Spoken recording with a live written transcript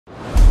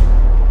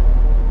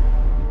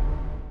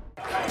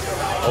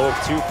0 of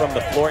 2 from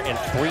the floor and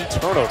 3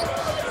 turnovers.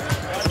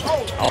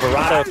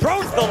 Alvarado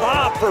throws the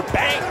lob for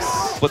Banks.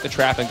 Split the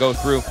trap and go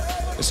through.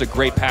 This is a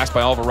great pass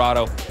by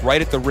Alvarado.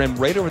 Right at the rim,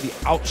 right over the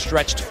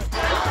outstretched.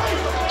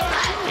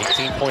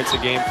 18 points a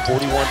game,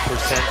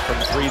 41%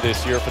 from 3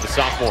 this year for the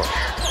sophomore.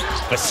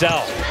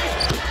 Vassell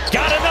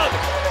got another.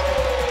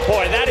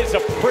 Boy, that is a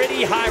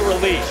pretty high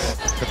release.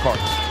 The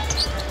Cards.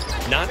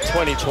 Not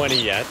 2020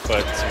 yet,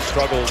 but some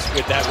struggles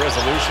with that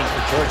resolution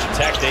for Georgia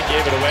Tech. They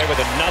gave it away with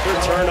another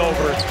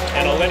turnover,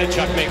 and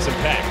Olinichuk makes him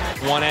pay.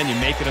 One end, you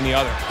make it on the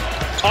other.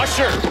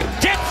 Usher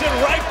gets it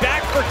right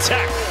back for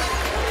Tech.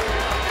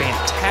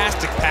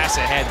 Fantastic pass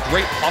ahead.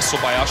 Great hustle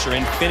by Usher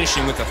in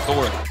finishing with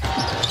authority.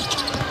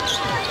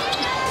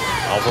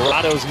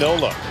 Alvarado's no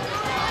look.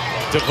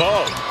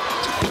 DeVoe.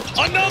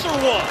 Another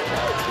one.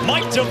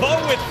 Mike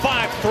DeVoe with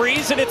 5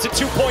 threes, and it's a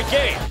 2-point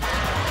game.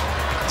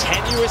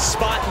 Tenuous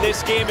spot in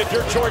this game if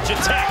you're Georgia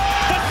Tech.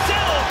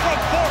 Vassell from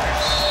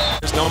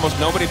Forrest. There's almost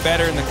nobody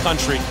better in the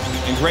country.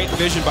 And great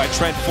vision by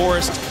Trent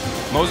Forrest.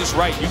 Moses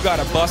Wright, you got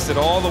to bust it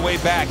all the way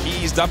back.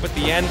 He eased up at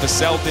the end.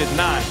 Vassell did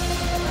not.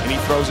 And he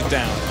throws it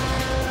down.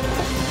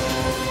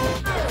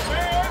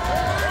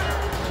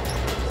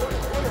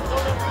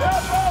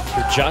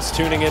 You're just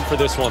tuning in for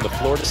this one. The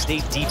Florida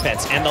State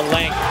defense and the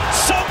length.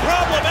 So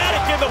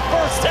problematic in the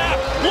first half.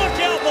 Look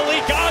out,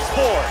 Malik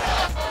Osborne.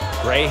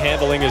 Gray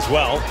handling as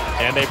well,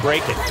 and they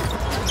break it.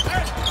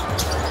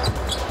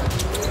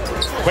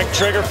 Quick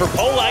trigger for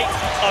Polite,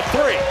 a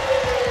 3.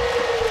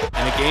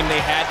 And a game they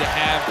had to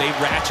have, they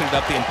ratcheted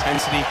up the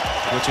intensity,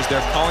 which is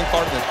their calling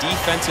part of the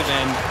defensive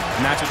end,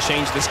 and that's what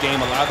changed this game,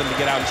 allowed them to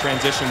get out in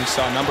transition. We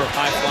saw a number of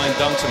high-flying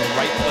dunks in the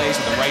right plays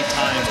at the right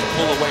times to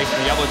pull away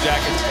from the Yellow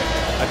Jackets.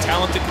 A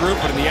talented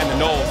group, but in the end, the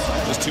Noles,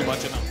 just too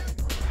much enough.